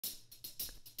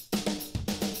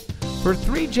For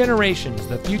 3 generations,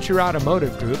 the Future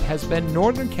Automotive Group has been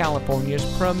Northern California's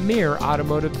premier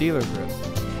automotive dealer group.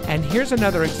 And here's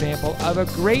another example of a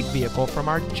great vehicle from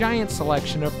our giant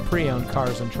selection of pre-owned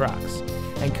cars and trucks.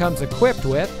 And comes equipped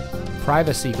with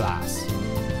privacy glass,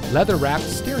 leather-wrapped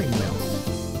steering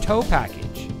wheel, tow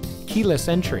package, keyless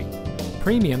entry,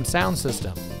 premium sound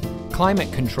system,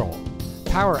 climate control,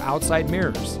 power outside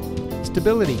mirrors,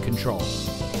 stability control,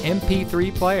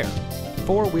 MP3 player,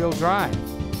 4-wheel drive,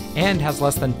 and has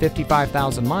less than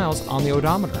 55,000 miles on the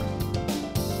odometer.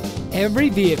 Every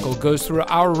vehicle goes through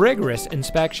our rigorous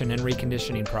inspection and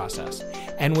reconditioning process.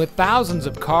 And with thousands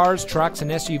of cars, trucks, and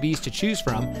SUVs to choose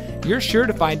from, you're sure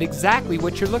to find exactly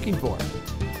what you're looking for.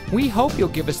 We hope you'll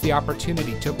give us the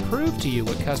opportunity to prove to you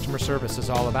what customer service is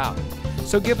all about.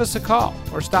 So give us a call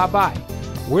or stop by.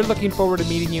 We're looking forward to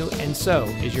meeting you, and so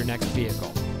is your next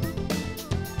vehicle.